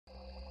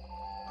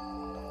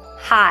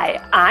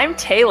Hi, I'm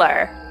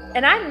Taylor.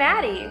 And I'm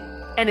Maddie.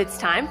 And it's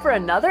time for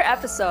another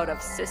episode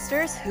of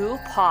Sisters Who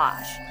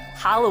Posh,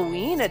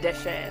 Halloween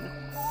edition.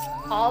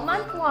 All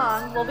month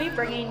long, we'll be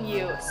bringing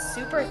you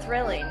super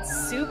thrilling,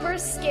 super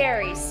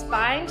scary,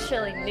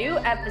 spine-chilling new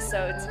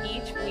episodes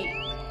each week.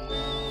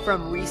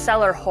 From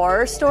reseller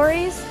horror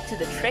stories to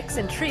the tricks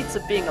and treats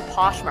of being a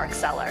Poshmark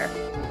seller.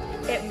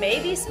 It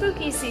may be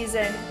spooky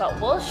season,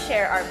 but we'll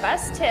share our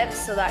best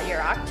tips so that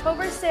your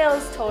October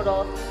sales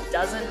total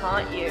doesn't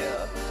haunt you.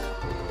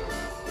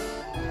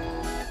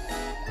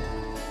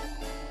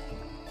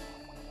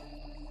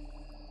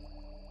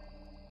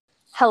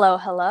 Hello,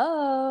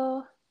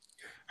 hello.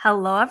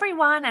 Hello,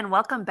 everyone, and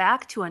welcome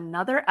back to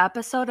another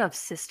episode of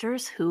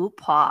Sisters Who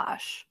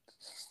Posh.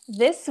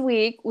 This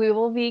week, we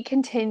will be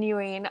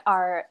continuing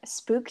our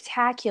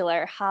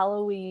spooktacular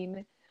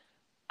Halloween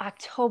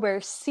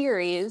October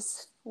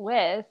series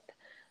with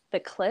the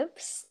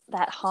clips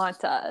that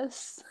haunt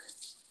us.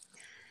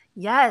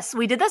 Yes,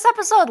 we did this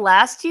episode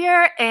last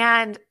year,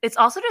 and it's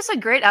also just a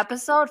great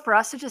episode for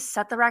us to just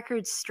set the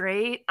record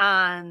straight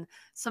on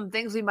some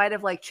things we might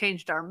have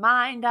changed our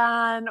mind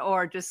on,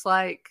 or just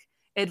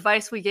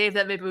advice we gave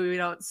that maybe we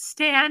don't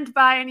stand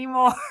by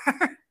anymore.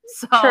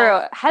 So true.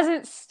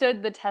 Hasn't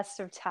stood the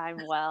test of time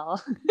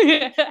well.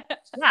 Yeah,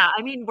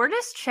 I mean, we're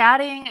just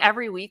chatting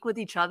every week with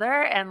each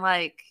other, and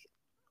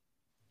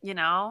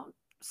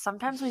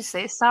sometimes we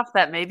say stuff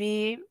that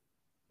maybe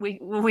we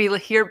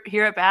hear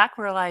it back,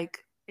 we're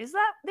like, is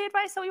that the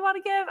advice that we want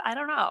to give? I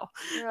don't know.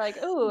 You're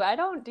like, ooh, I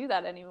don't do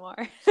that anymore.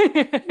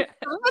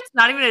 It's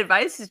not even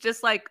advice. It's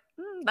just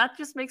that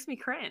just makes me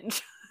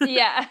cringe.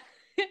 Yeah.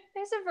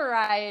 There's a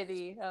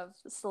variety of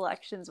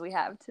selections we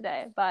have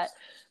today. But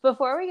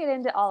before we get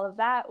into all of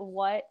that,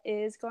 what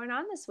is going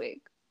on this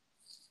week?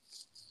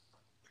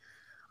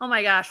 Oh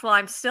my gosh. Well,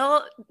 I'm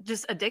still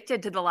just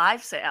addicted to the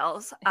live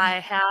sales. I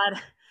had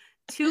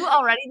 2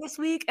 already this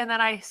week, and then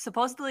I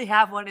supposedly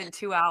have one in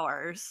 2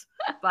 hours.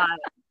 But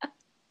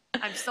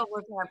I'm still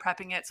working on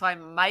prepping it, so I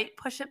might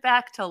push it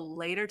back till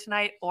later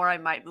tonight, or I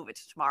might move it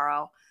to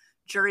tomorrow.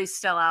 Jury's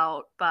still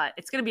out, but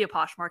it's going to be a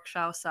Poshmark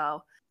show,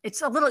 so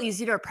it's a little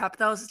easier to prep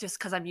those just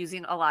because I'm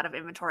using a lot of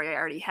inventory I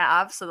already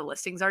have, so the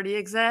listings already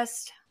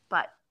exist,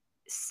 but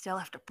still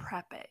have to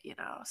prep it,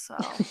 so.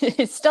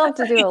 You still have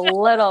to do a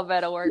little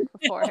bit of work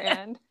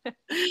beforehand.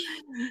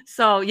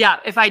 So yeah,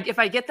 if I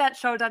get that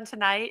show done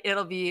tonight,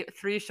 it'll be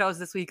 3 shows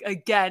this week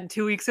again,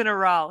 2 weeks in a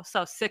row.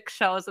 So 6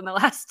 shows in the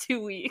last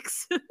 2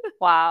 weeks.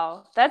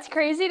 Wow. That's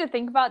crazy to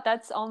think about.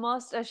 That's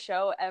almost a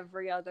show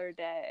every other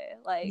day.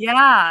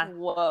 Yeah.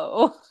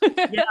 Whoa.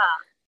 Yeah.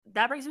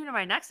 That brings me to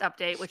my next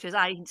update, which is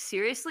I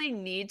seriously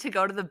need to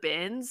go to the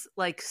bins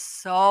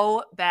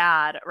so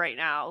bad right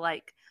now.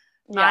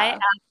 My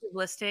active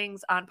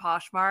listings on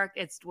Poshmark,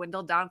 it's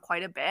dwindled down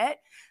quite a bit.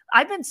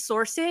 I've been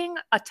sourcing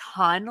a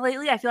ton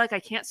lately. I feel like I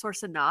can't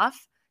source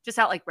enough just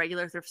out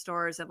regular thrift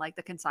stores and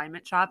the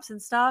consignment shops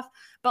and stuff.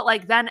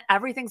 But then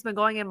everything's been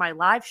going in my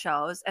live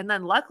shows. And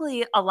then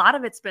luckily a lot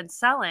of it's been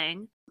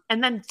selling.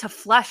 And then to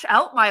flesh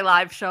out my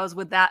live shows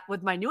with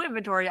my new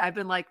inventory, I've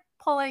been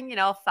pulling,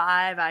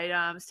 5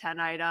 items, 10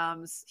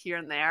 items here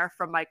and there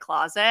from my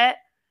closet.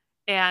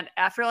 And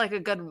after a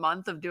good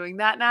month of doing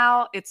that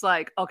now, it's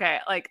okay,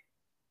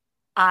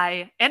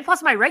 and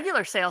plus my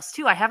regular sales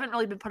too. I haven't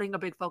really been putting a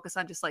big focus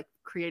on just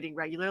creating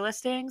regular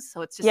listings.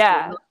 So it's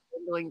just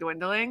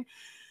dwindling.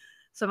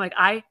 So I'm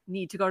I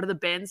need to go to the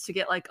bins to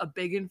get a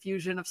big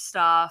infusion of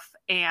stuff.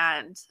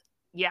 And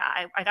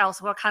yeah, I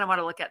also kind of want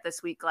to look at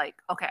this week,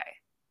 okay,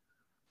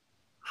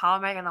 how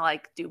am I going to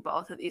do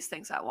both of these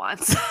things at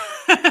once?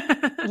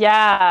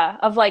 Yeah.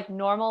 Of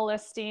normal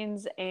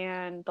listings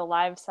and the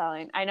live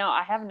selling. I know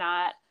I have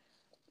not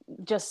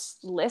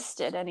just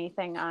listed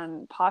anything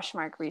on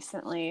Poshmark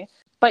recently,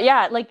 but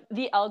yeah,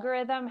 the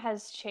algorithm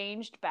has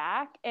changed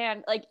back,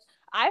 and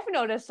I've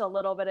noticed a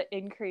little bit of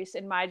increase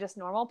in my just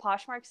normal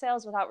Poshmark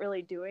sales without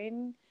really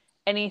doing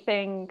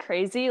anything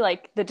crazy.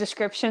 The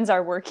descriptions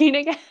are working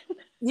again.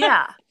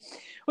 Yeah.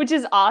 Which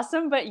is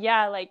awesome. But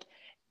yeah,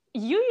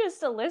 you used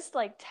to list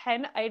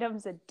 10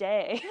 items a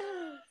day.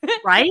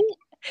 Right?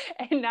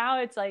 And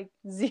now it's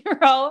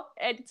 0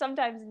 and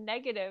sometimes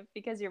negative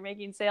because you're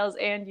making sales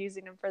and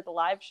using them for the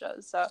live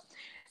shows. So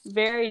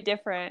very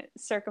different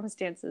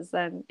circumstances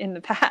than in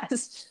the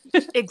past.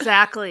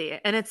 Exactly.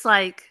 And it's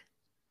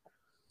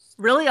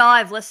really all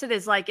I've listed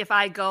is if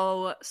I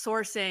go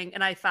sourcing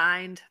and I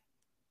find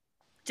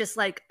just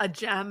a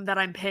gem that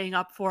I'm paying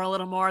up for a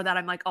little more, that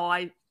I'm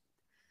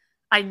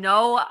I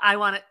know I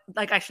want it,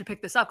 I should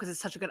pick this up because it's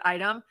such a good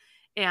item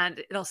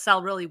and it'll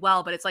sell really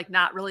well, but it's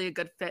not really a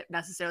good fit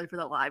necessarily for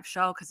the live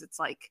show. Cause it's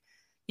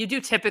you do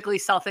typically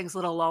sell things a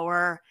little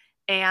lower.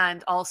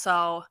 And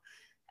also,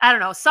 I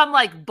don't know, some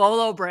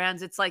Bolo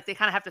brands, it's they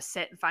kind of have to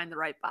sit and find the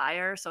right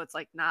buyer. So it's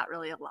not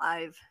really a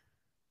live.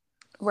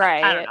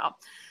 Right. I don't know.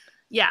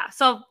 Yeah.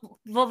 So,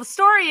 the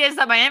story is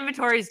that my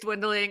inventory is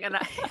dwindling and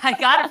I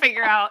got to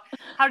figure out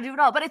how to do it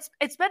all. But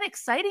it's been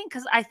exciting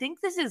because I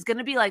think this is going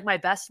to be my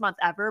best month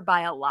ever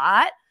by a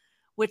lot,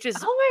 which is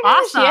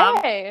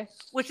awesome. Yay.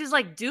 Which is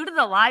due to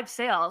the live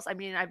sales. I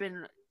mean, I've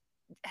been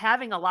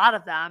having a lot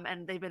of them,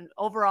 and they've been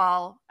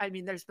overall, I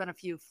mean, there's been a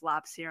few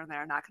flops here and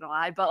there, not gonna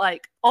lie, but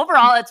like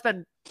overall it's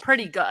been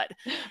pretty good.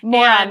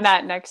 More on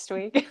that next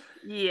week.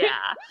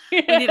 Yeah,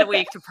 we need a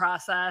week to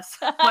process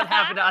what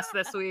happened to us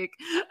this week.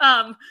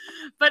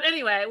 But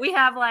anyway, we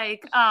have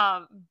like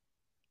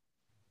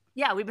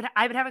yeah,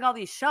 I've been having all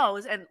these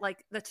shows, and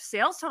like the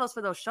sales totals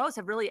for those shows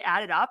have really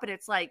added up, and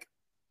it's like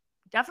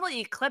definitely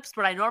eclipsed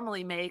what I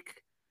normally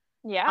make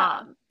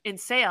in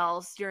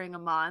sales during a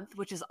month,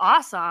 which is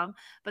awesome.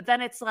 But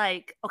then it's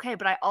like, okay,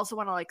 but I also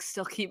want to like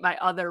still keep my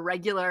other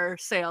regular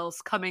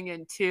sales coming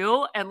in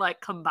too, and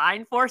like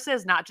combine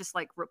forces, not just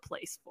like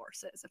replace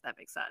forces, if that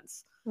makes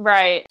sense.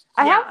 Right.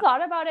 I have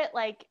thought about it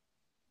like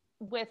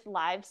with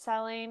live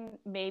selling,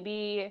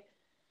 maybe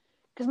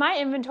because my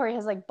inventory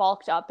has like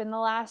bulked up in the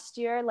last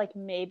year, like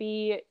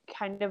maybe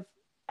kind of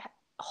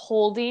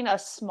holding a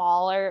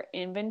smaller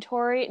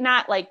inventory,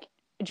 not like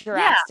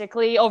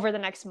drastically over the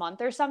next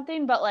month or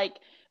something, but like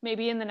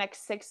maybe in the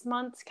next 6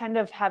 months kind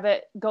of have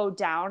it go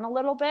down a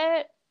little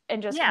bit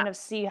and just kind of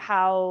see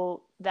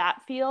how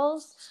that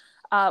feels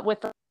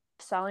with the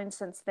selling,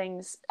 since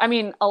things, I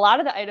mean, a lot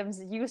of the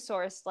items you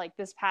sourced like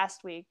this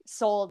past week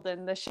sold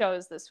in the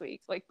shows this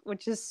week, like,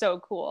 which is so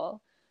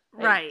cool.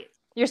 Like, right.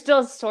 You're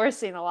still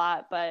sourcing a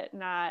lot, but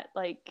not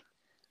like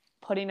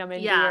putting them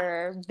into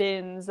your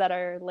bins that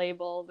are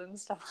labeled and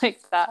stuff like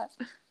that.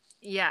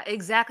 Yeah,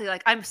 exactly.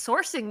 Like I'm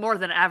sourcing more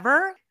than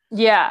ever.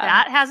 Yeah.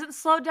 That hasn't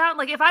slowed down.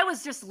 Like if I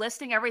was just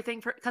listing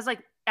everything because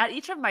like at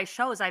each of my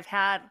shows, I've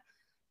had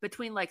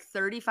between like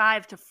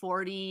 35 to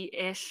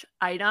 40-ish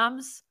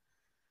items.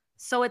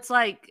 So it's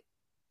like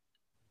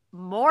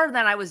more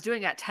than I was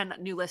doing at 10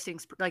 new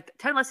listings. Like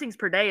 10 listings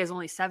per day is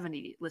only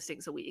 70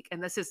 listings a week.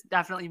 And this is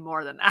definitely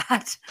more than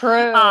that.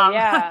 True.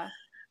 Yeah.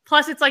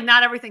 Plus it's like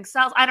not everything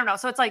sells. I don't know.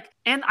 So it's like,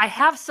 and I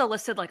have still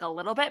listed like a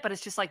little bit, but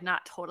it's just like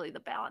not totally the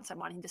balance I'm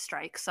wanting to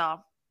strike.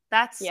 So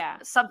that's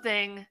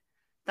something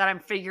that I'm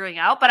figuring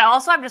out. But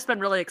I've just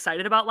been really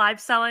excited about live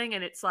selling,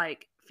 and it's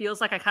like,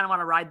 feels like I kind of want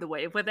to ride the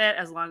wave with it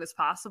as long as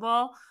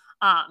possible.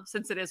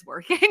 Since it is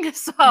working.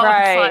 So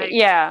right.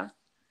 It's like,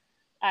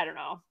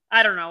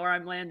 I don't know where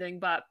I'm landing,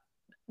 but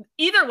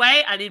either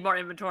way, I need more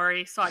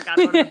inventory. So I got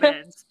to go to the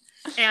bins.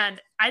 And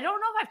I don't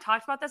know if I've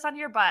talked about this on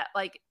here, but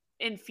like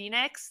in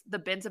Phoenix, the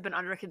bins have been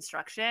under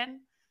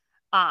construction.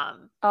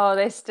 Oh,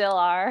 they still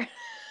are.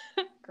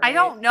 I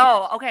don't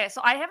know. Okay,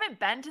 so I haven't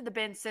been to the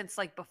bins since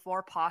like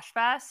before Posh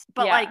Fest,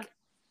 but like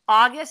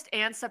August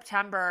and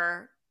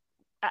September,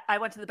 I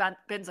went to the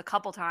bins a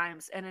couple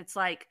times, and it's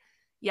like,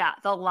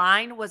 the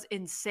line was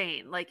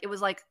insane. Like it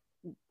was like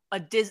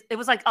it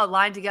was like a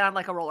line to get on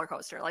like a roller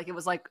coaster. Like it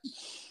was like,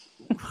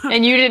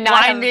 and you did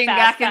not winding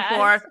back and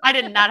forth. I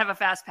did not have a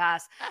fast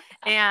pass,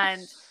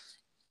 and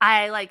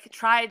I like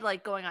tried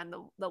like going on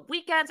the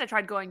weekends. I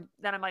tried going.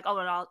 Then I'm like,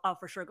 oh, I'll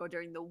for sure go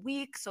during the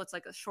week, so it's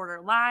like a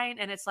shorter line,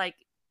 and it's like.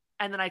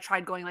 And then I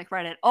tried going like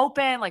right at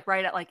open, like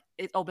right at like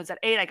it opens at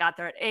 8. I got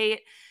there at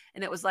 8,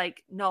 and it was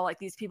like, no, like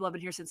these people have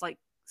been here since like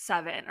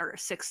 7 or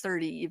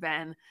 6:30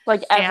 even.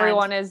 Like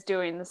everyone is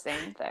doing the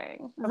same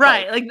thing.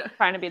 Right. Like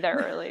trying to be there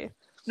early.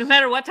 No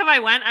matter what time I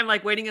went, I'm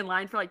like waiting in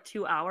line for like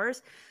 2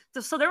 hours.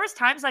 So there was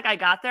times like I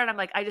got there and I'm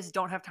like, I just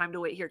don't have time to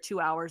wait here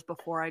 2 hours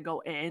before I go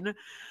in.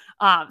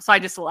 So I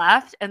just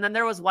left. And then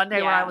there was one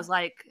day where I was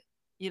like,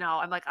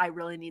 I'm like, I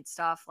really need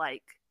stuff.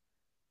 Like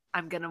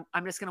I'm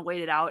just going to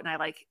wait it out. And I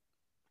like,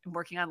 I'm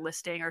working on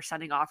listing or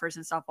sending offers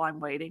and stuff while I'm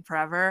waiting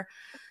forever.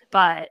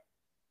 But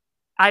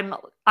I'm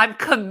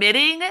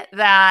committing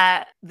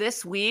that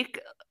this week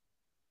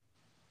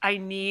I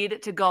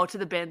need to go to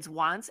the bins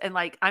once, and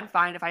like I'm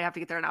fine if I have to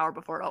get there an hour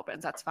before it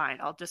opens. That's fine.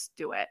 I'll just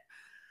do it.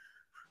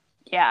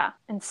 Yeah,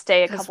 and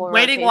stay a couple.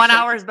 Waiting 1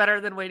 hour is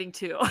better than waiting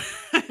 2.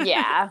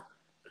 Yeah,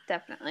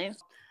 definitely.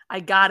 I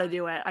gotta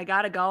do it. I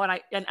gotta go,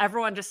 and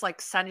everyone just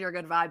like send your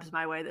good vibes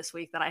my way this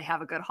week that I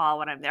have a good haul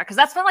when I'm there, because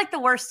that's been like the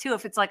worst too.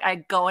 If it's like I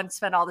go and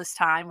spend all this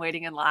time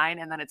waiting in line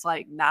and then it's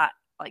like not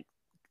like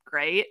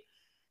great.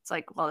 It's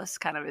like, well, this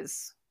kind of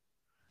is.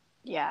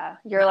 Yeah,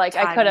 you're like,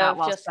 I could have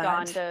just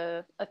gone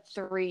to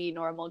 3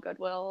 normal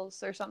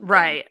Goodwills or something.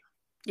 Right.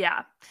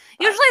 Yeah.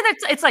 Usually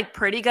it's like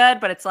pretty good,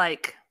 but it's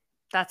like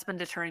that's been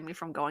deterring me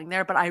from going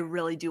there. But I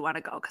really do want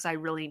to go because I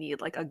really need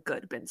like a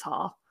good bins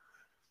haul.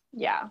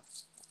 Yeah,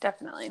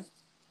 definitely.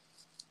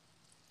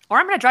 Or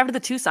I'm going to drive to the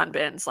Tucson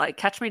bins. Like,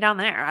 catch me down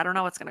there. I don't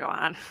know what's going to go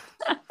on.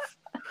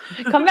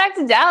 Come back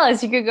to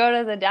Dallas. You could go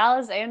to the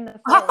Dallas and the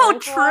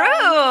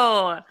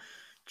Fort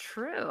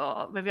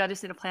True. Maybe I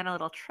just need to plan a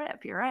little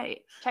trip. You're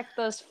right. Check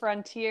those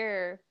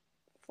Frontier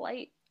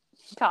flight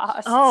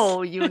costs.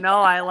 Oh,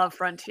 I love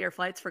Frontier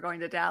flights for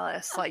going to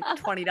Dallas. Like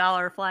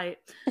 $20 flight.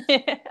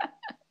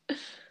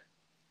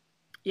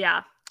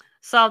 Yeah.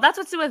 So that's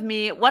what's new with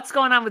me. What's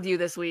going on with you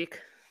this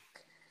week?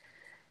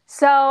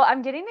 So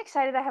I'm getting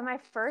excited. I have my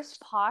first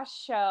Posh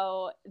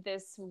show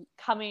this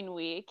coming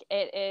week.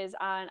 It is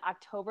on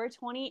October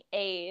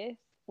 28th.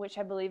 Which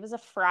I believe is a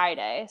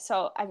Friday.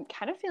 So I'm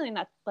kind of feeling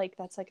that like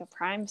that's like a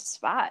prime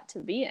spot to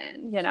be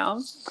in,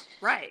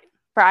 Right.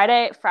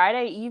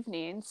 Friday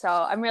evening. So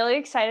I'm really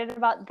excited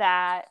about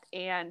that,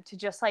 and to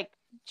just like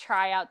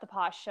try out the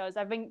Posh shows.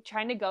 I've been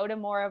trying to go to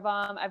more of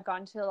them. I've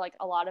gone to like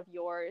a lot of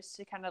yours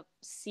to kind of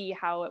see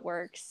how it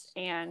works.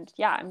 And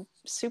yeah, I'm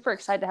super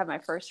excited to have my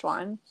first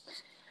one.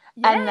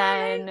 Yay! And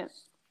then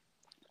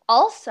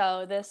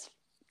also this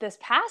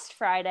past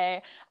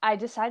Friday, I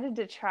decided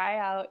to try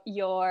out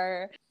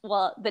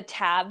the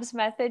tabs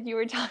method you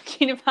were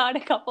talking about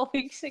a couple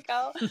weeks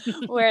ago,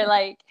 where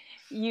like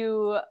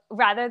you,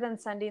 rather than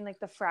sending like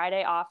the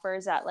Friday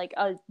offers at like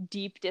a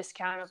deep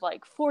discount of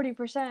like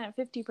 40%,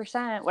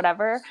 50%,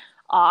 whatever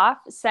off,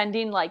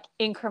 sending like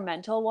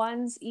incremental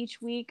ones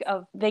each week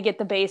of they get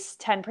the base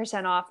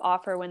 10% off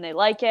offer when they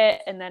like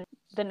it. And then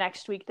the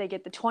next week they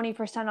get the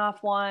 20%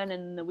 off one.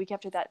 And the week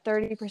after that,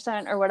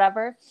 30% or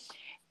whatever.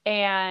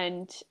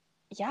 And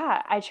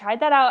yeah, I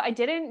tried that out. I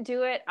didn't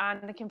do it on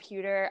the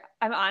computer.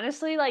 I'm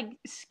honestly like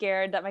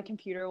scared that my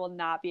computer will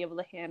not be able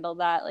to handle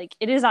that. Like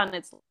it is on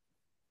its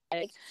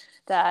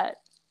that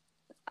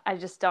I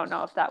just don't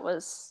know if that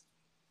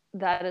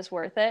is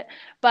worth it.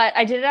 But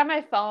I did it on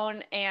my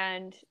phone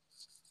and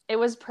it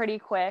was pretty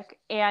quick.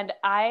 And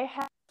I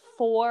had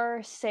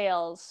 4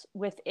 sales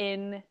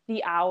within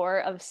the hour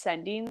of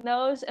sending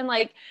those. And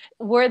like,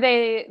 were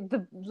they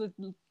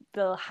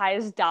the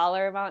highest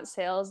dollar amount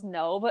sales?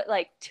 No, but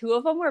like 2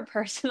 of them were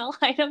personal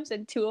items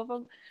and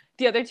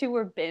the other 2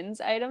 were bins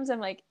items. I'm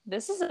like,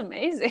 this is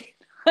amazing.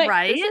 Like,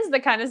 right? This is the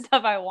kind of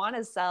stuff I want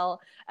to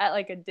sell at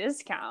like a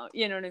discount.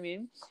 You know what I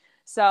mean?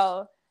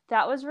 So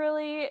that was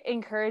really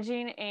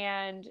encouraging.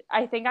 And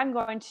I think I'm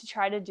going to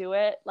try to do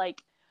it.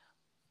 Like,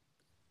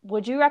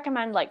 would you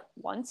recommend like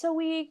once a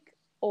week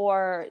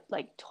or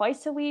like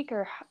twice a week,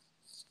 or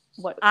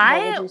what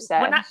would you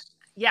say?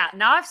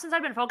 Since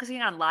I've been focusing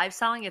on live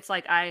selling, it's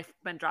like I've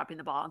been dropping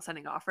the ball on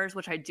sending offers,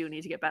 which I do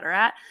need to get better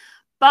at.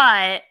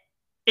 But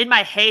in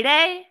my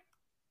heyday,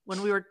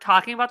 when we were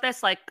talking about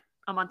this like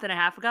a month and a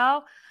half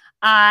ago,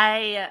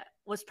 I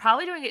was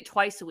probably doing it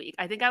twice a week.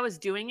 I think I was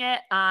doing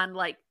it on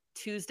like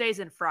Tuesdays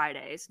and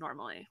Fridays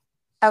normally.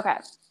 Okay.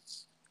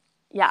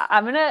 Yeah,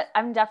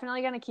 I'm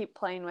definitely going to keep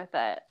playing with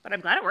it. But I'm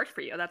glad it worked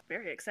for you. That's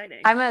very exciting.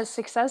 I'm a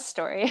success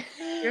story.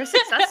 You're a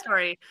success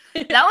story.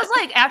 That was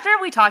like, after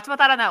we talked about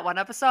that on that one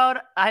episode,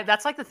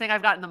 that's like the thing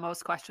I've gotten the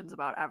most questions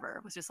about ever.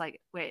 It was just like,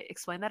 wait,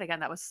 explain that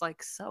again. That was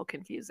like so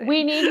confusing.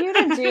 We need you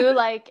to do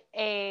like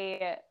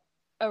a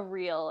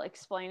reel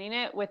explaining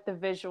it with the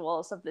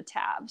visuals of the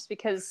tabs,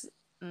 because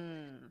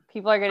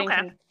people are getting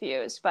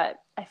confused. But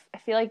I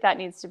feel like that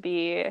needs to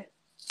be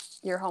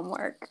your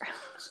homework.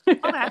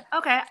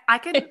 Okay. I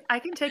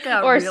can take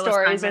a or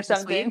stories or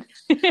something.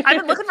 I've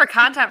been looking for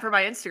content for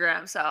my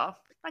Instagram, so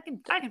I can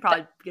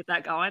probably get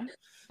that going.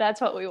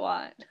 That's what we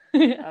want.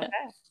 Okay.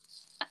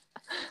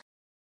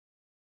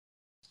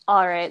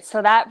 All right,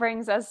 so that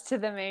brings us to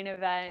the main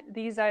event.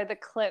 These are the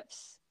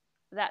clips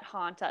that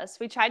haunt us.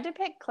 We tried to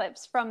pick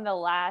clips from the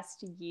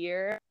last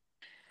year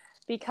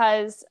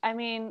because, I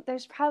mean,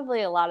 there's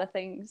probably a lot of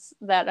things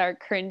that are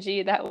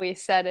cringy that we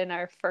said in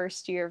our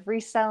first year of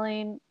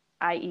reselling,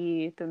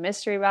 i.e. the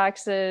mystery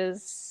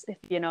boxes, if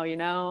you know, you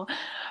know.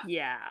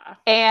 Yeah.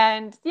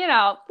 And, you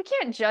know, we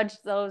can't judge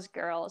those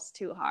girls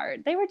too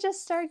hard. They were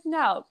just starting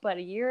out, but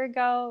a year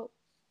ago,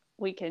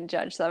 we can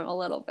judge them a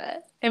little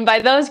bit. And by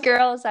those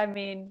girls, I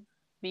mean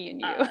me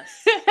and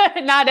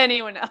you. Not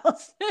anyone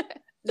else.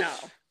 No.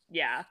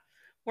 Yeah.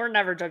 We're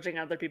never judging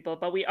other people,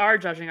 but we are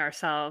judging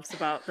ourselves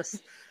about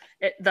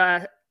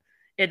the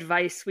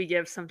advice we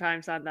give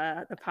sometimes on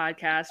the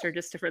podcast, or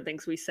just different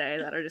things we say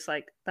that are just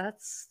like,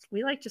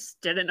 we like just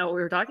didn't know what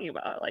we were talking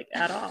about, like,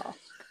 at all.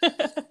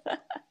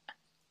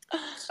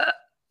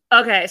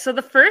 Okay, so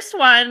the first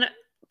one,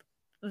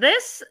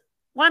 this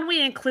one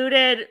we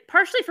included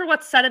partially for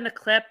what's said in the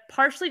clip,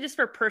 partially just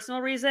for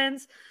personal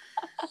reasons.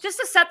 Just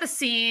to set the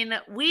scene,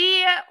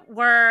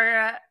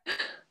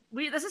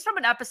 this is from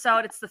an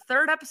episode. It's the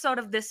 3rd episode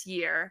of this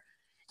year.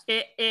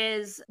 It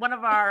is one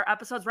of our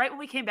episodes right when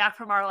we came back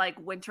from our like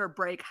winter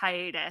break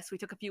hiatus. We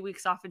took a few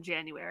weeks off in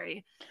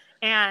January.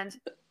 And,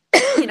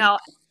 you know,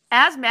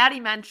 as Maddie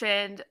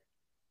mentioned,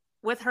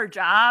 with her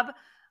job,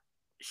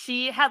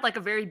 she had like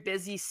a very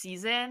busy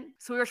season.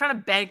 So we were trying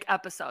to bank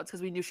episodes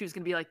because we knew she was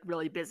going to be like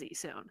really busy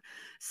soon.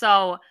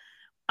 So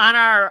on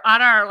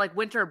our like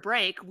winter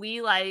break,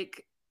 we're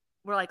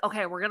like,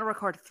 okay, we're going to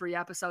record 3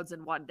 episodes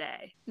in one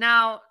day.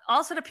 Now,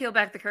 also to peel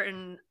back the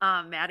curtain,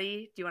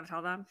 Maddie, do you want to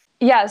tell them?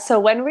 Yeah, so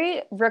when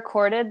we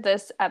recorded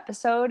this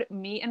episode,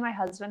 me and my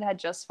husband had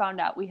just found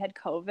out we had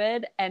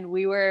COVID, and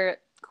we were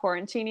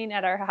quarantining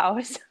at our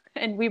house,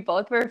 and we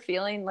both were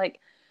feeling like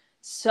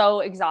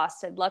so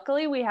exhausted.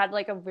 Luckily, we had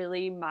like a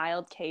really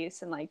mild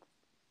case and like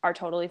are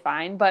totally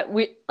fine. But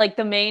we like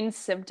the main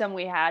symptom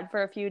we had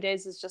for a few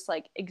days is just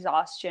like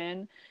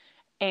exhaustion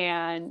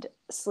and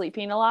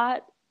sleeping a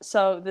lot.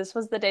 So this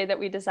was the day that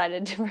we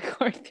decided to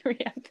record 3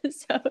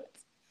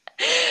 episodes.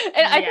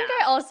 And I think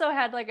I also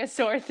had like a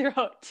sore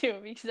throat too,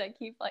 because I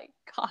keep like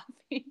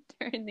coughing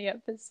during the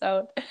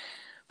episode.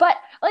 But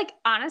like,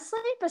 honestly,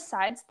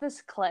 besides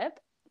this clip,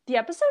 the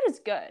episode is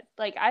good.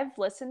 Like, I've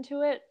listened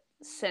to it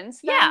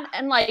since then. Yeah.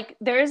 And like,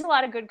 there is a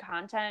lot of good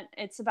content.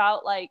 It's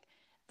about like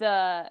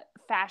the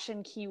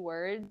fashion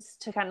keywords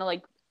to kind of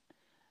like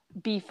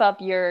beef up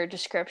your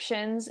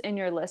descriptions in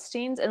your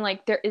listings. And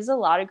like there is a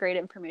lot of great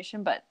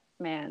information, but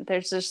man,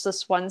 there's just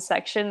this one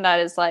section that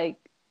is like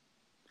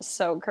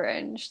so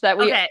cringe that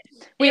we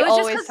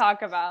always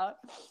talk about.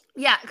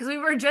 Yeah, because we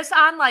were just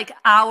on like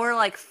hour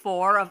like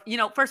 4 of,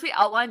 first we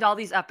outlined all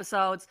these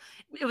episodes.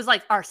 It was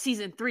like our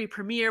season 3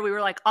 premiere. We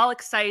were like all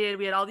excited.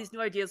 We had all these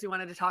new ideas we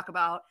wanted to talk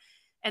about.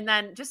 And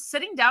then just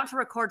sitting down to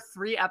record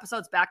 3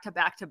 episodes back to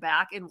back to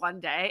back in one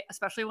day,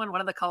 especially when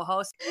one of the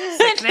co-hosts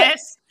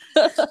sickness,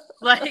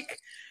 like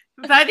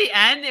by the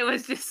end, it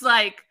was just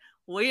like,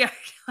 we are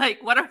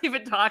like, what are we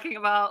even talking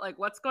about? Like,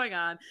 what's going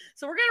on?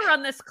 So we're going to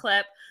run this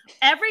clip.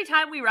 Every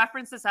time we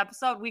reference this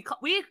episode,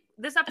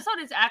 this episode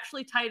is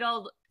actually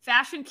titled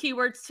Fashion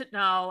Keywords to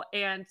Know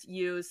and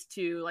Use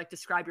to like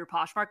describe your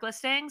Poshmark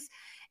listings.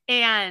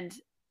 And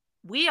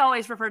we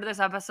always refer to this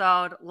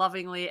episode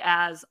lovingly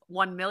as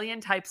 1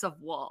 million types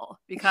of wool,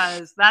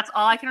 because that's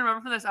all I can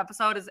remember from this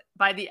episode. Is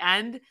by the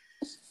end,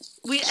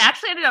 we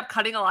actually ended up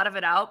cutting a lot of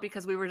it out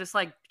because we were just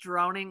like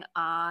droning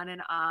on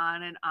and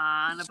on and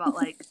on about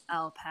like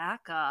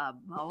alpaca,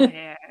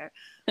 mohair,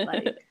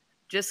 like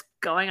just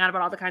going on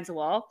about all the kinds of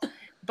wool.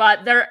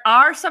 But there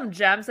are some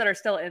gems that are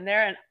still in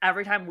there, and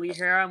every time we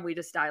hear them, we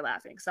just die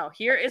laughing. So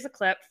here is a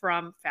clip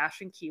from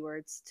Fashion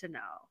Keywords to Know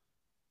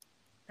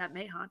that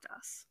may haunt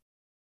us.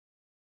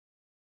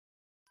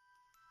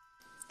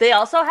 They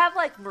also have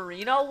like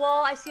merino wool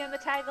I see on the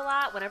tag a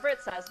lot. Whenever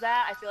it says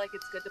that, I feel like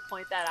it's good to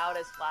point that out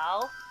as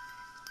well.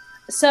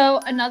 So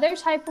another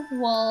type of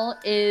wool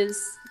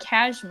is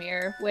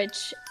cashmere,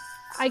 which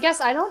I guess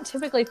I don't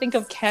typically think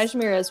of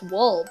cashmere as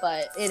wool,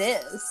 but it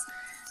is.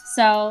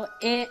 So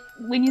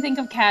when you think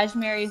of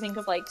cashmere, you think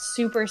of like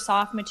super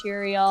soft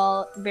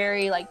material,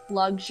 very like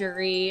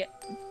luxury.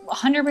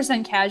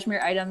 100% cashmere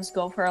items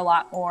go for a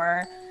lot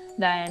more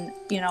than,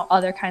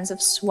 other kinds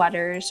of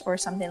sweaters or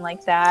something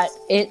like that.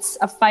 It's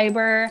a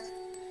fiber.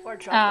 Or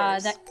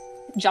jumpers.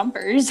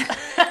 Jumpers.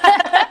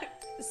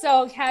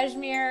 So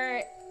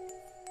cashmere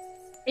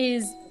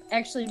is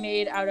actually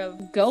made out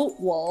of goat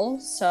wool.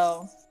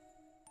 So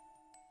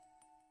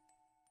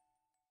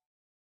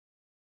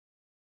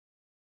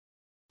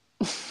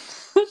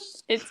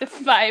it's a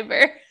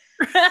fiber.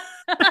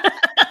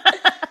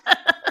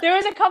 There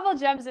was a couple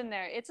gems in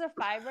there. It's a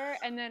fiber,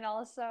 and then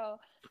also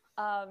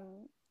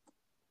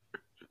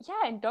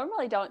I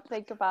normally don't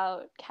think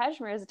about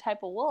cashmere as a type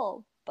of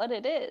wool, but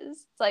it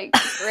is. It's like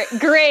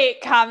great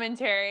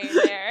commentary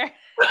there.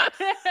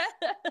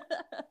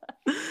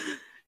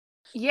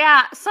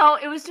 Yeah, so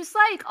it was just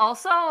like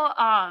also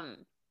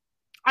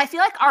I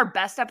feel like our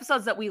best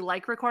episodes that we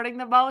like recording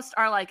the most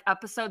are like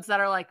episodes that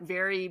are like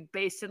very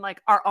based in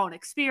like our own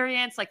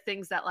experience, like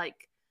things that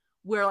like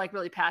we're like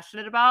really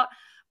passionate about.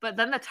 But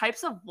then the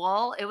types of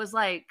wool, it was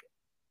like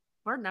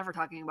we're never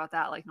talking about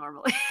that like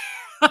normally.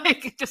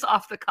 Like just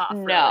off the cuff.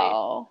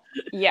 No.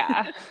 Really.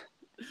 Yeah.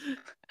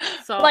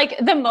 So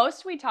like the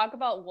most we talk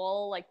about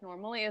wool like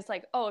normally is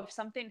like, oh, if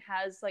something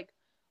has like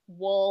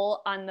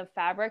wool on the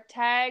fabric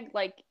tag,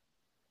 like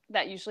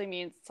that usually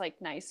means it's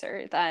like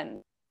nicer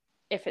than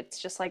if it's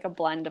just like a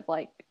blend of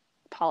like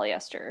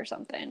polyester or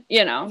something,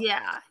 Yeah.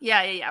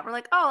 We're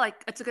like, oh,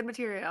 like it's a good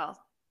material.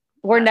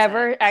 We're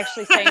never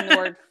actually saying the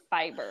word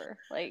fiber.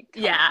 Like,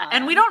 yeah.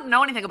 And we don't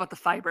know anything about the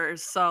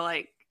fibers. So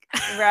like,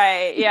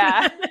 right.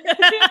 Yeah.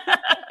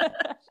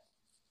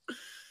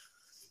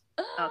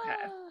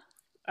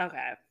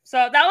 Okay.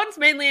 So that one's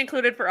mainly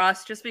included for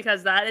us just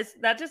because that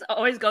just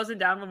always goes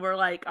down when we're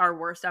like our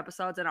worst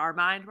episodes in our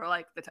mind. We're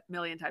like the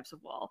million types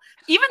of wool,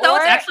 even though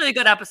it's actually a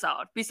good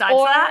episode. Besides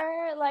that,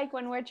 or like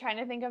when we're trying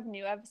to think of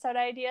new episode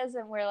ideas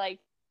and we're like,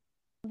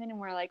 and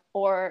we're like,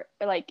 or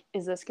like,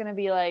 is this going to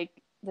be like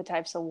the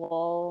types of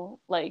wool,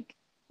 like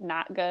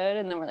not good?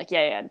 And then we're like,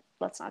 yeah,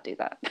 let's not do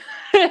that.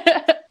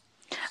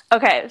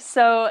 Okay,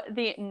 so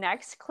the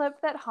next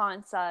clip that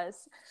haunts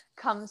us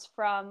comes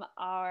from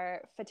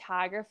our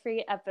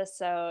photography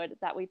episode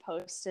that we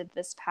posted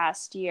this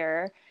past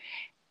year.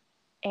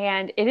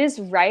 And it is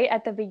right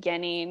at the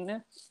beginning.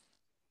 You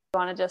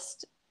want to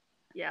just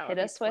hit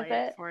us with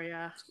it? For you.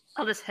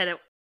 I'll just hit it.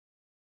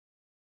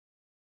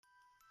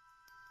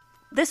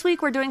 This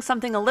week we're doing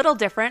something a little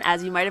different,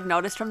 as you might have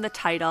noticed from the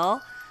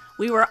title.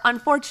 We were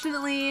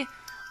unfortunately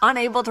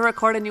unable to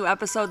record a new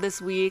episode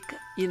this week.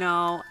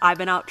 I've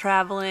been out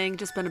traveling,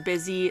 just been a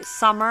busy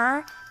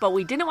summer, but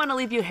we didn't want to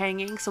leave you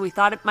hanging, so we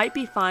thought it might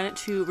be fun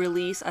to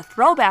release a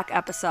throwback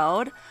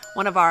episode,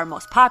 one of our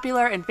most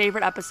popular and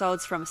favorite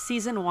episodes from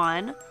season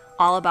 1,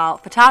 all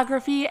about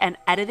photography and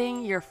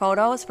editing your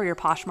photos for your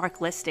Poshmark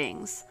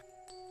listings.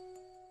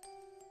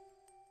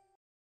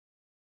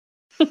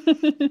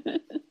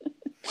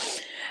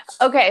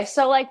 Okay,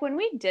 so like when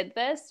we did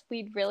this,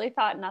 we really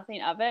thought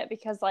nothing of it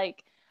because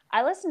like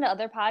I listen to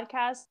other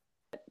podcasts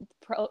that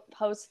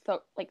post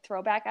like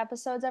throwback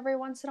episodes every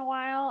once in a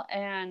while,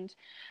 and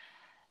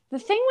the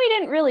thing we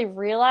didn't really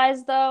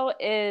realize though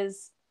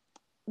is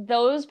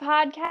those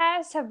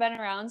podcasts have been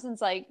around since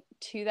like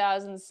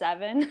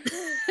 2007.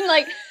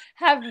 Like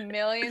have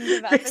millions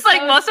of episodes. It's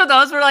like most of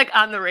those were like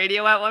on the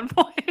radio at one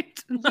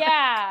point.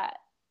 Yeah.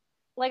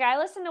 Like I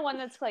listen to one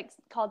that's like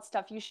called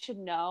Stuff You Should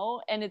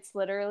Know, and it's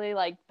literally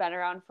like been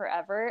around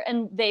forever.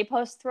 And they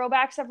post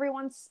throwbacks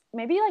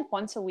maybe like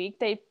once a week.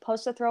 They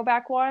post a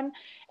throwback one,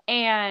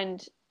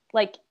 and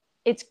like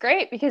it's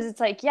great because it's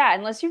like, yeah,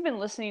 unless you've been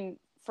listening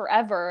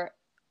forever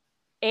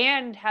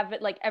and have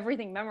it like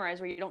everything memorized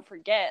where you don't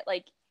forget,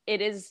 like it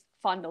is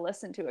fun to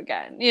listen to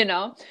again, you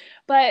know?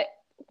 But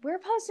we're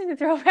posting a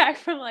throwback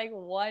from like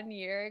 1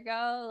 year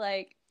ago.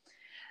 Like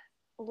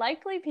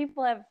likely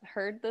people have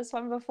heard this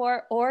one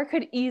before or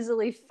could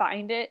easily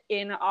find it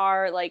in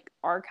our like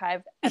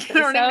archive episodes.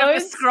 You don't even have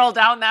to scroll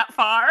down that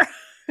far.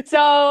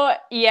 So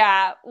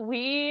yeah,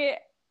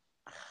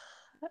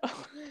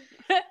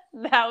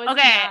 that was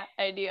not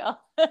ideal.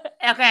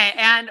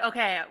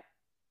 Okay.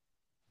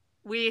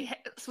 We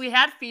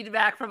had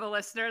feedback from a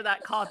listener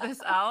that called this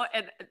out,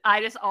 and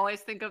I just always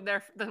think of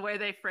the way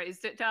they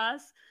phrased it to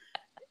us.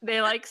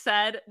 They like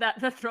said that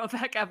the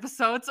throwback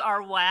episodes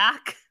are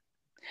whack.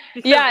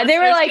 Yeah, they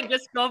were like,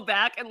 just go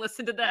back and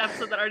listen to the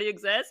episode that already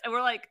exists, and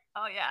we're like,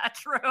 oh yeah,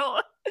 true.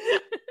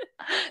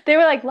 They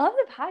were like, love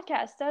the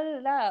podcast,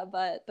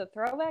 but the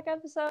throwback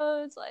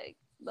episodes, like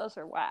those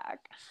are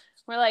whack.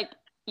 We're like,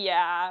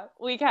 yeah,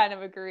 we kind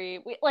of agree.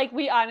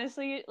 We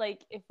honestly,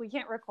 like, if we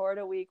can't record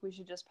a week, we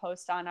should just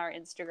post on our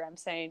Instagram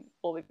saying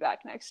we'll be back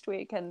next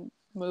week and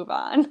move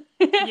on.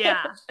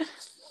 Yeah.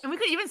 And we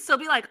could even still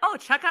be like, oh,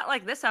 check out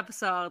like this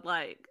episode,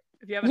 like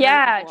if you haven't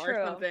heard it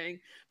before or something.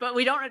 But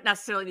we don't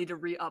necessarily need to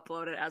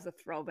re-upload it as a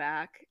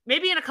throwback.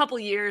 Maybe in a couple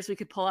years we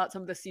could pull out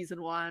some of the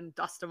season 1,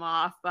 dust them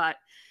off, but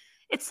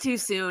it's too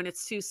soon.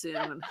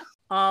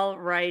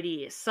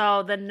 Alrighty.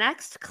 So the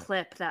next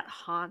clip that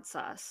haunts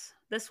us.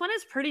 This one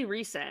is pretty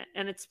recent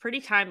and it's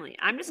pretty timely.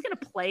 I'm just going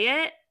to play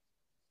it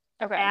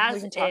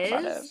as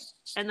is,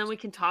 and then we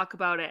can talk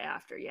about it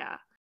after. Yeah.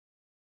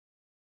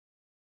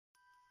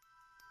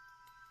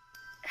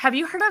 Have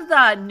you heard of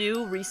the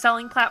new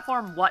reselling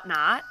platform,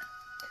 Whatnot?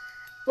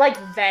 Like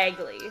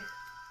vaguely.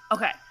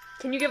 Okay.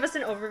 Can you give us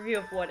an overview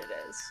of what it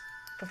is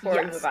before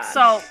we move on?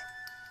 So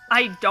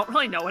I don't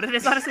really know what it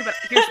is, honestly, but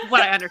here's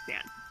what I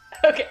understand.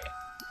 Okay.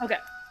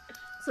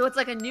 So it's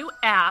like a new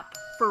app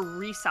for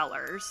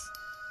resellers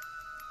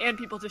and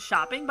people just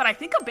shopping, but I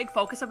think a big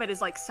focus of it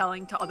is like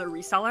selling to other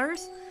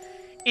resellers.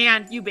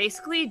 And you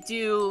basically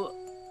do,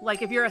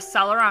 like, if you're a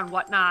seller on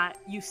Whatnot,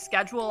 you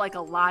schedule like a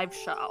live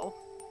show.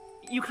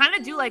 You kind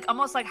of do like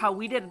almost like how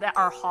we did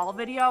our haul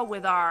video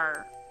with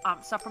our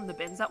stuff from the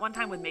bins at one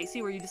time with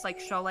Macy, where you just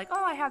like show like,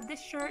 oh, I have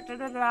this shirt, da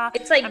da da.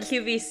 It's like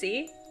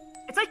QVC.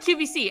 It's like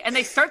QVC, and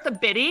they start the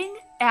bidding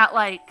at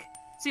like,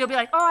 so you'll be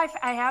like, oh,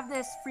 I have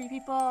this Free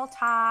People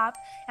top,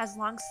 has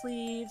long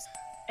sleeves.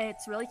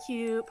 It's really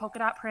cute, polka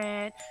dot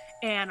print,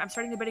 and I'm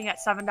starting the bidding at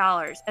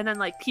 $7. And then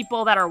like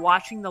people that are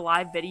watching the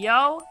live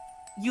video,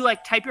 you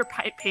like type your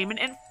payment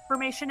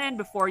information in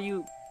before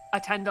you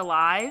attend a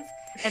live,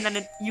 and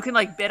then you can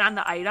like bid on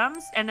the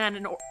items, and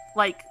then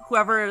like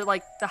whoever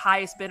like the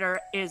highest bidder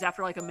is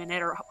after like a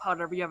minute or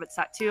however you have it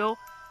set to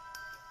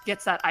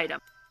gets that item.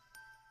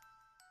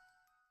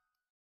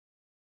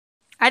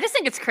 I just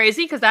think it's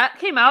crazy because that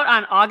came out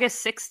on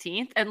August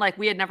 16th, and like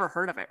we had never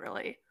heard of it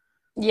really.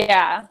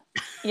 Yeah,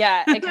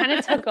 it kind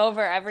of took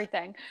over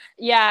everything.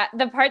 Yeah,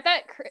 the part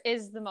that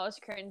is the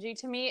most cringy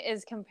to me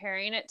is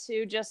comparing it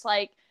to just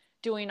like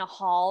doing a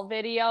haul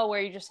video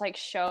where you just like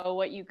show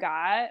what you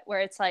got,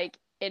 where it's like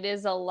it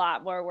is a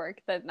lot more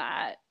work than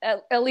that.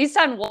 At least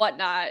on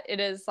Whatnot, it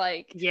is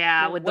like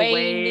with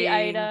weighing the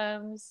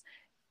items,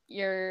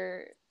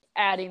 you're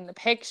adding the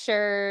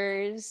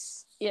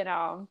pictures, you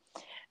know.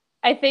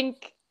 I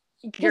think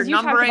you're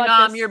numbering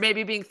them, you're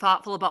maybe being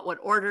thoughtful about what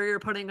order you're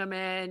putting them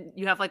in.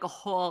 You have like a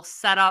whole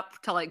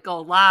setup to like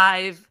go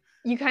live.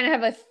 You kind of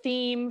have a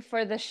theme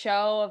for the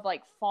show of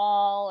like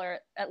fall, or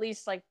at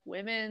least like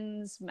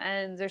women's,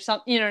 men's, or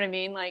something, you know what I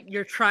mean? Like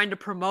you're trying to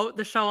promote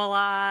the show a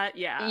lot.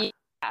 Yeah.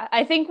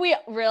 I think we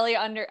really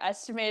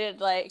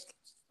underestimated like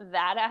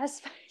that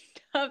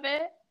aspect of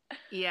it.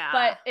 Yeah.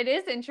 But it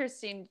is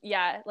interesting.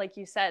 Yeah. Like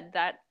you said,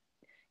 that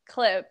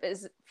clip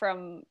is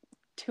from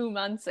 2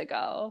 months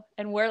ago,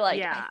 and we're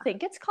like, I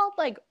think it's called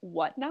like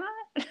Whatnot.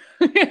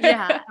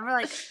 Yeah. And we're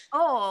like,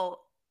 oh,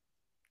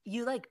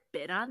 you like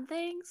bid on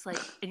things, like,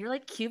 and you're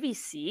like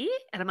QVC,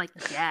 and I'm like,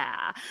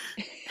 yeah.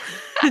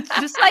 It's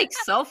just like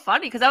so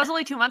funny because that was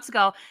only 2 months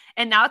ago,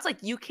 and now it's like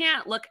you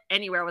can't look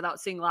anywhere without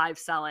seeing live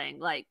selling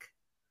like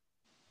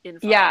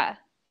info. Yeah.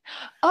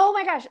 Oh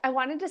my gosh, I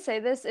wanted to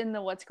say this in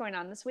the What's Going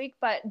On This Week,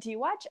 but do you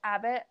watch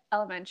Abbott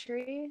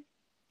Elementary?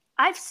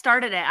 I've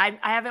started it. I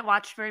haven't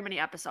watched very many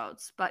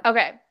episodes, but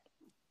okay.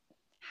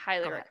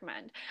 Highly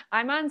recommend.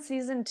 I'm on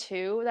season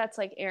 2 that's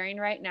like airing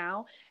right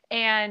now,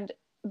 and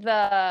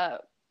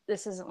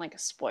this isn't like a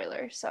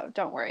spoiler, so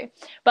don't worry.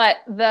 But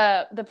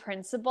the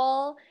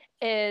principal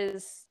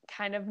is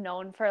kind of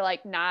known for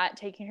like not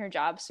taking her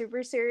job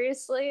super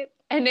seriously.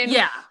 And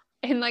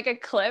in like a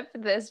clip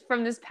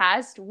from this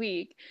past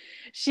week,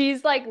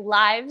 she's like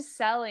live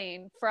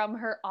selling from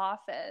her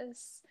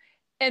office.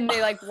 And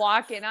they like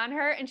walk in on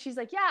her and she's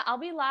like, yeah, I'll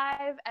be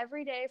live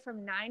every day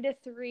from 9 to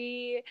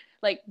 3,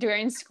 like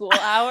during school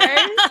hours.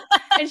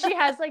 And she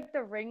has like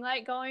the ring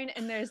light going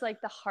and there's like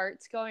the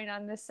hearts going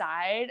on the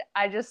side.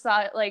 I just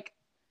thought like,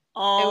 it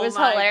was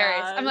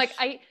hilarious. Gosh. I'm like,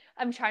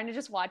 I'm trying to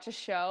just watch a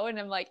show and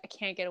I'm like, I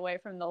can't get away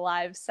from the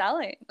live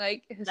selling.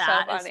 Like, it's so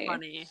funny. That is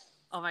funny.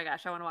 Oh my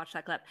gosh, I want to watch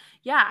that clip.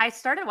 Yeah, I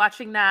started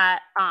watching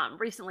that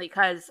recently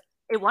because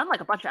it won like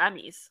a bunch of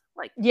Emmys.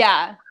 Like,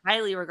 yeah,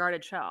 highly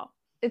regarded show.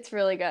 It's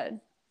really good.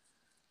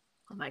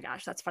 Oh my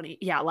gosh, that's funny.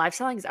 Yeah, live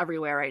selling is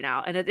everywhere right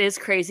now. And it is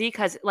crazy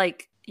because,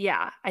 like,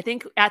 yeah, I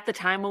think at the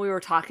time when we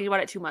were talking about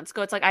it 2 months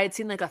ago, it's like I had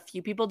seen like a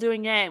few people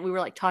doing it and we were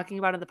like talking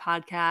about it in the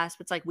podcast.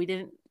 But it's like we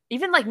didn't,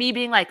 even like me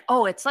being like,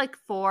 oh, it's like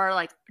for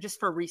like just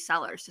for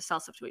resellers to sell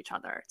stuff to each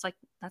other. It's like,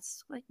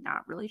 that's like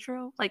not really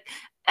true. Like,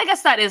 I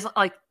guess that is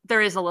like, there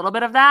is a little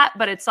bit of that,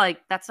 but it's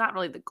like, that's not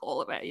really the goal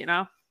of it, you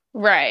know?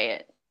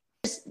 Right.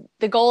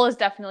 The goal is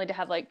definitely to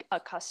have like a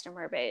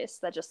customer base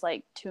that just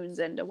like tunes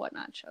into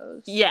Whatnot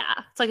shows. Yeah.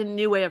 It's like a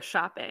new way of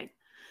shopping.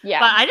 Yeah.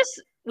 But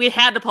we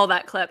had to pull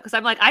that clip because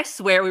I'm like, I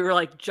swear we were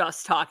like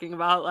just talking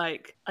about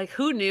like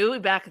who knew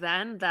back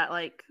then that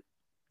like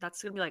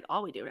that's going to be like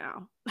all we do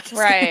now.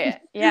 Right.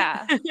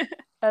 Yeah.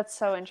 That's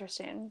so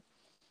interesting.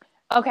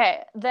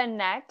 Okay. Then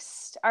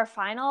next, our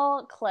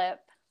final clip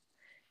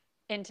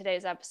in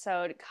today's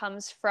episode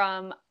comes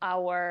from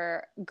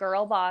our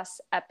Girl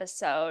Boss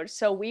episode.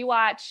 So we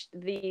watched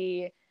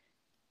the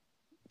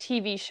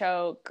TV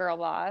show Girl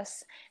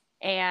Boss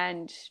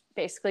and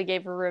basically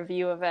gave a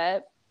review of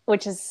it,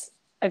 which is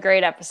a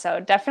great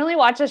episode. Definitely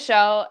watch the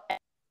show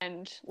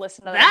and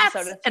listen to the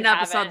episode. That's an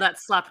episode that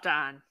slept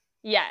on.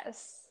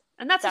 Yes.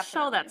 And that's definitely.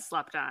 A show that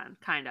slept on,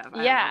 kind of.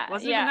 Yeah.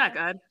 Wasn't even that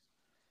good.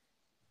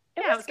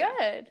 It was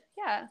good.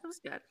 Yeah. It was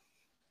good.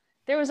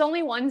 There was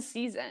only one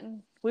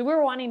season. We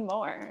were wanting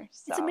more.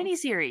 So. It's a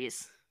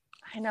miniseries.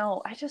 I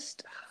know.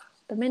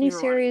 The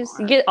miniseries,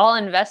 you get all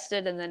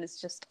invested and then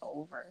it's just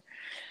over.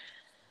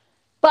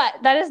 But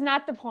that is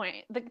not the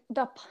point.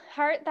 The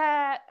part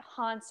that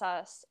haunts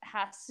us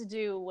has to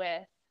do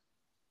with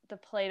the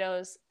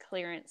Plato's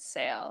clearance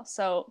sale.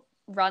 So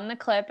run the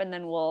clip and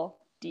then we'll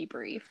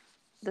debrief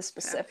the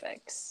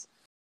specifics. Okay.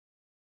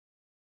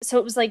 So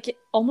it was like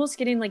almost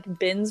getting like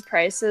bins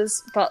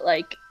prices, but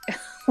like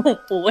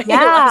way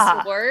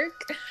less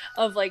work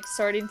of like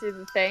sorting through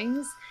the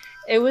things.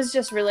 It was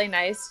just really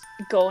nice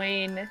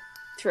going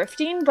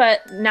thrifting,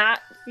 but not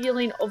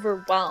feeling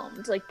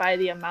overwhelmed like by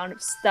the amount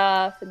of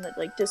stuff and the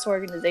like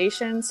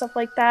disorganization and stuff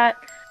like that.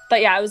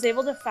 But yeah, I was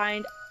able to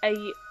find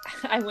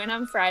I went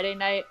on Friday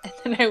night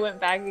and then I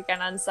went back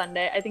again on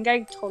Sunday. I think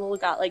I total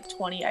got like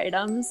 20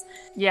 items.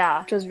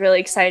 Yeah. Which was really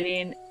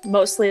exciting.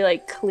 Mostly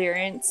like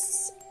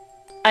clearance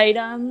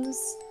items.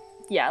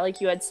 Yeah, like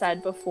you had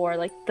said before,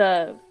 like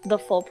the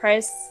full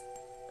price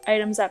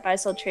items at Buy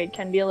Sell Trade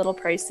can be a little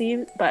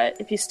pricey, but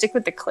if you stick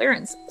with the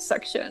clearance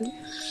section,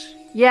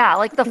 yeah,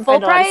 like the full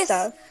price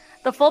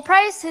the full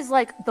price is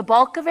like the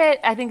bulk of it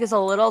I think is a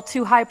little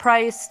too high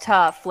price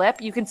to flip.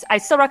 I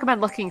still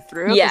recommend looking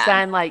through because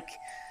then like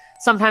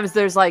sometimes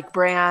there's like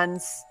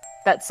brands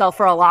that sell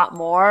for a lot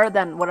more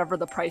than whatever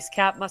the price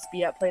cap must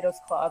be at Plato's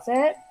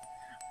Closet.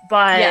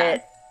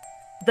 But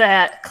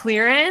that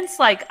clearance,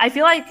 like I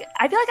feel like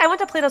I went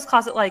to Plato's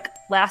Closet like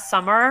last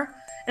summer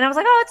and I was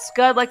like, oh, it's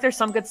good. Like there's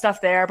some good stuff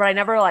there, but I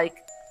never like,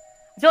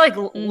 I feel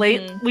like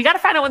late, we got to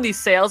find out when these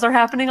sales are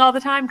happening all the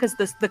time. Cause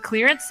the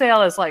clearance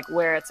sale is like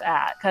where it's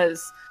at.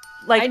 Cause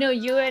like, I know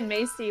you and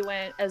Macy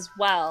went as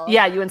well.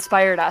 Yeah. You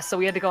inspired us. So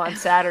we had to go on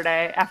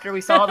Saturday after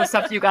we saw all the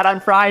stuff you got on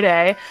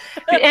Friday.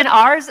 And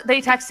ours,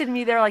 they texted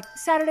me, they're like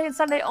Saturday and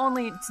Sunday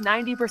only, it's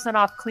 90%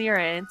 off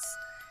clearance,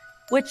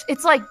 which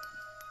it's like,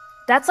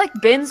 that's like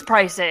bins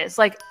prices.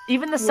 Like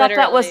even the stuff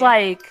that was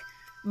like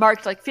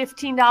marked like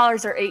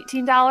 $15 or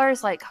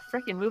 $18, like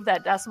freaking move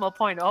that decimal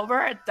point over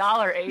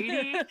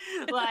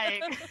 $1.80.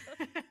 Like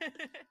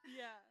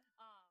yeah.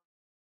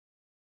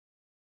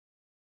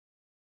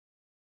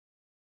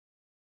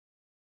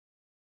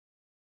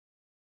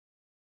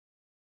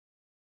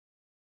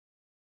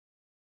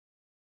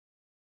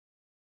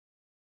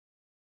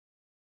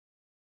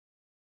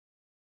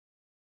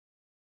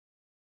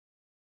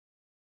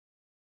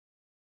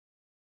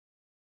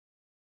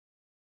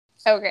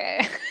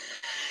 Okay.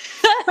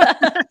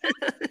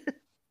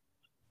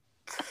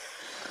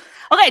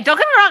 Okay, don't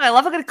get me wrong. I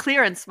love a good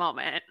clearance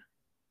moment.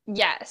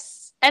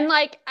 Yes. And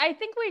like, I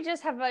think we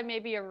just have like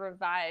maybe a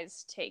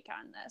revised take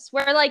on this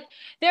where like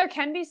there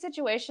can be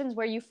situations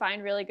where you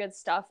find really good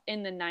stuff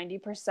in the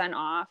 90%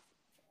 off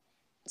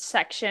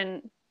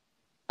section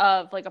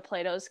of like a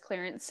Plato's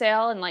clearance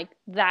sale. And like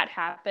that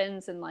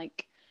happens and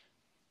like,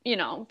 you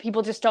know,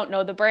 people just don't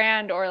know the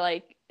brand or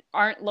like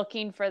aren't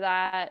looking for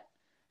that.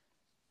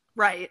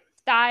 Right.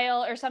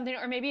 Style or something,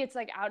 or maybe it's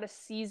like out of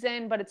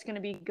season but it's going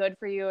to be good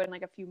for you in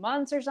like a few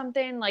months or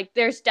something. Like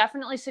there's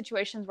definitely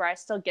situations where I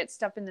still get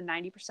stuff in the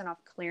 90% off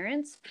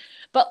clearance,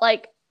 but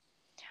like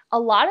a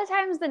lot of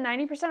times the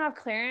 90% off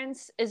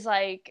clearance is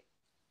like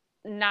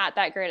not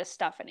that great of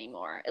stuff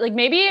anymore. Like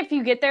maybe if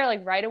you get there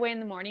like right away in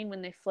the morning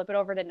when they flip it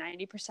over to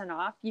 90%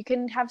 off, you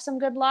can have some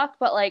good luck.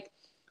 But like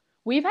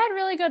we've had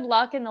really good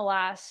luck in the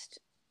last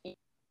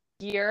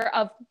year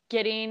of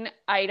getting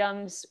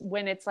items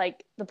when it's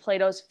like the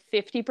Play-Doh's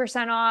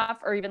 50% off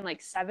or even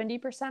like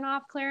 70%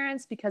 off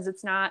clearance, because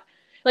it's not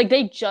like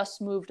they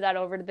just moved that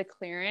over to the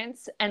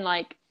clearance, and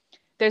like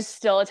there's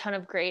still a ton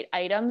of great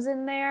items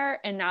in there,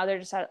 and now they're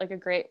just at like a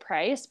great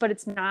price, but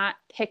it's not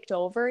picked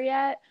over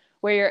yet,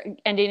 where you're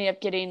ending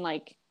up getting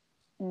like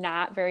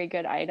not very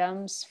good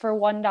items for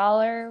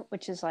 $1,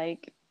 which is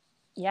like,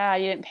 yeah,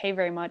 you didn't pay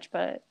very much,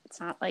 but it's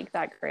not like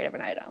that great of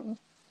an item.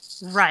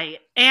 Right.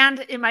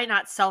 And it might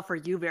not sell for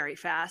you very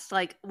fast.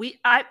 Like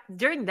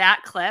during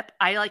that clip,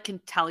 I like can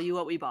tell you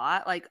what we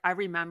bought. Like I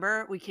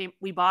remember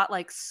we bought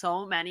like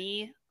so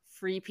many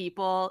Free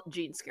People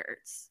jean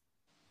skirts.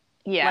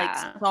 Yeah. Like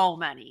so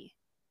many.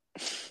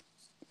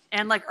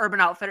 And like Urban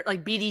Outfitters,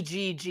 like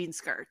BDG jean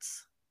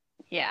skirts.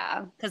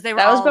 Yeah. Because they were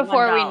that was all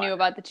before $1. we knew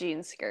about the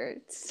jean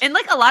skirts. And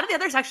like a lot of the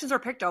other sections were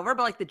picked over,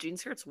 but like the jean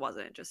skirts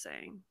wasn't, just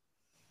saying.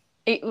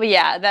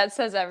 Yeah, that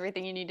says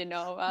everything you need to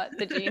know about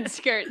the jean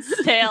skirt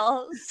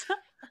sales.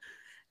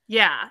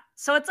 Yeah.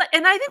 So it's like,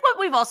 and I think what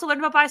we've also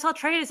learned about buy sell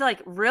trade is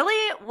like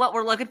really what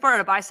we're looking for at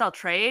a buy sell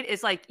trade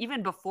is like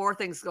even before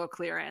things go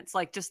clearance,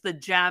 like just the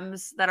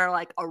gems that are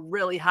like a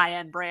really high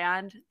end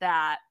brand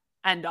that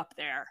end up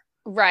there.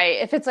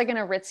 Right. If it's like an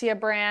Aritzia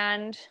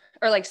brand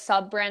or like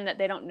sub brand that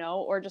they don't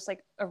know, or just like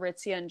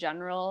Aritzia in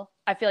general,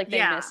 I feel like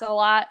they miss a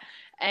lot,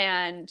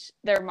 and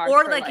they're marked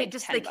or for like like it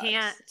just $10. they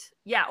can't.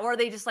 Yeah. Or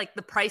they just like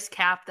the price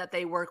cap that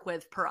they work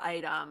with per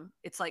item.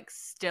 It's like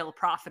still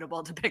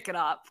profitable to pick it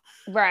up.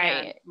 Right.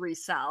 And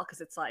resell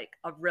because it's like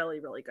a really,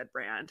 really good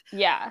brand.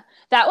 Yeah.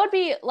 That would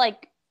be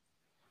like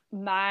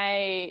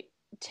my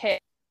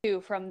tip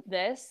too from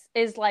this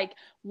is like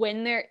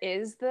when there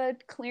is the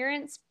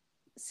clearance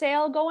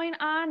sale going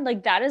on,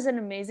 like that is an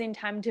amazing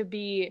time to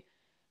be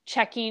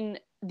checking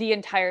the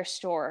entire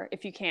store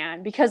if you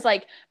can, because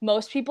like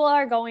most people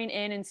are going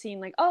in and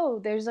seeing like, oh,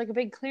 there's like a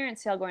big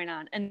clearance sale going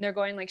on, and they're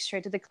going like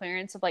straight to the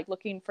clearance of like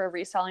looking for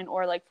reselling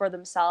or like for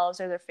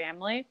themselves or their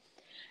family,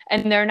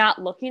 and they're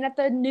not looking at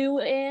the new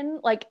in.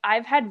 Like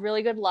I've had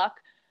really good luck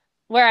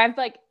where I've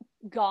like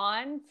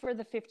gone for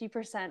the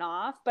 50%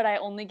 off, but I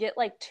only get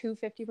like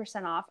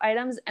 50% off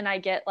items, and I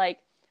get like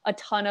a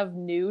ton of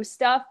new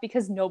stuff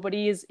because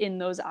nobody is in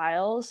those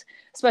aisles,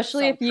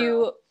 especially if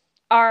you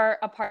are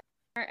a partner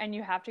and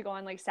you have to go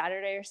on like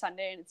Saturday or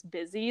Sunday and it's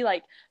busy.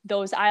 Like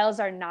those aisles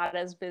are not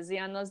as busy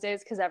on those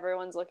days because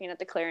everyone's looking at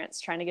the clearance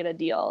trying to get a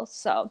deal.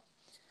 So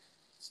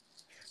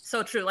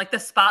true. Like the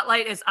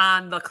spotlight is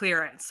on the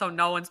clearance, so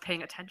no one's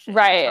paying attention.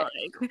 Right. To,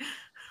 like,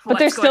 but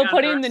they're still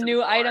putting the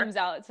new items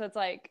out, so it's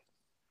like,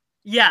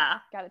 yeah,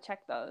 gotta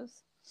check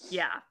those.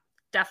 Yeah,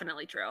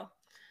 definitely true.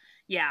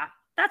 Yeah,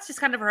 that's just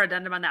kind of her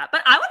addendum on that.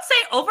 But I would say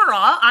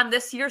overall on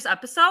this year's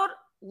episode,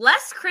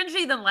 less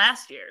cringy than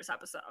last year's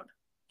episode.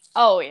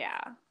 Oh yeah,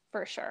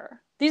 for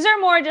sure. These are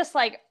more just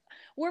like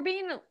we're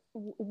being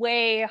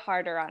way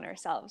harder on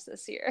ourselves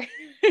this year.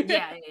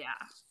 Yeah.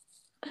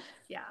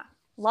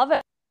 Love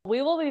it.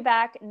 We will be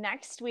back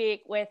next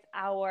week with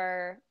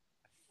our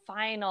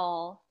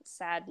final,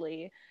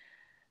 sadly,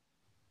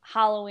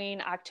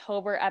 Halloween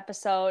October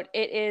episode.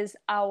 It is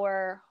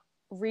our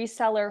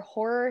reseller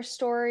horror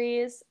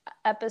stories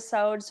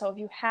episode. So if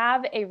you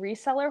have a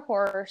reseller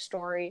horror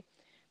story,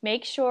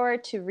 make sure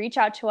to reach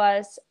out to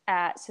us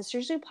at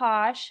Sisters Who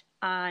Posh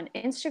on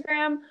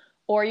Instagram,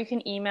 or you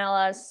can email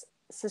us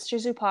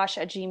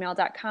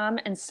sisterswhoposh@gmail.com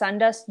and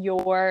send us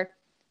your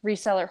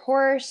reseller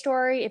horror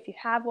story if you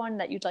have one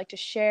that you'd like to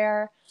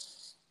share,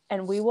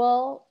 and we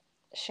will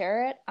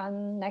share it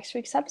on next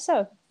week's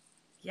episode.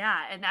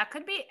 Yeah, and that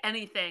could be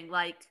anything.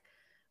 Like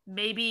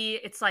maybe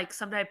it's like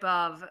some type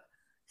of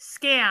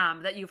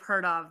scam that you've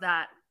heard of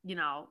that, you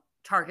know,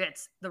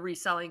 targets the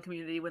reselling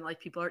community when like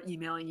people are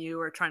emailing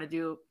you or trying to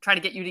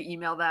get you to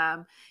email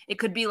them. It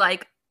could be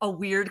like a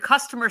weird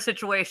customer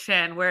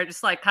situation where it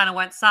just like kind of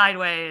went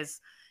sideways.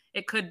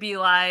 It could be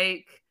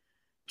like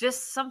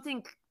just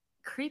something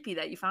creepy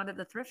that you found at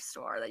the thrift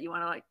store that you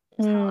want to like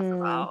tell us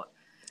about.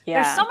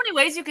 Yeah. There's so many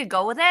ways you could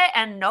go with it,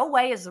 and no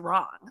way is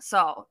wrong.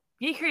 So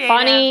be creative.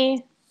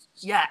 Funny.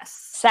 Yes.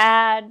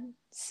 Sad,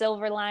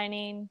 silver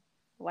lining,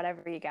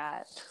 whatever you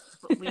got.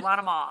 We want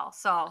them all.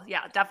 So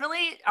yeah,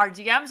 definitely our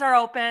DMs are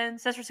open.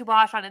 Sisters Who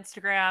Posh on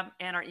Instagram,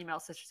 and our email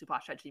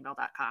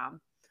sisterswhoposh@gmail.com.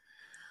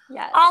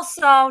 Yes.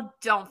 Also,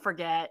 don't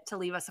forget to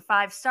leave us a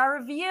 5-star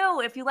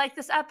review if you like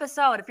this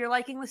episode, if you're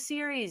liking the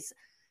series.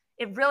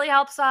 It really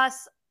helps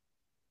us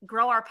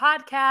grow our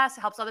podcast,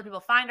 it helps other people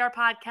find our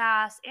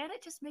podcast, and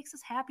it just makes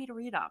us happy to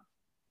read them.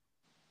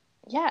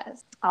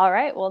 Yes. All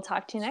right. We'll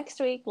talk to you next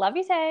week. Love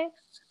you, Tay.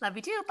 Love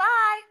you too.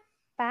 Bye.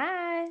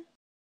 Bye.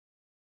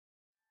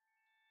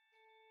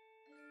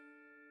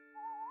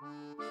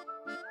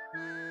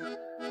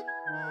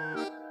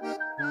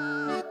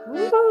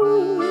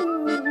 Ooh.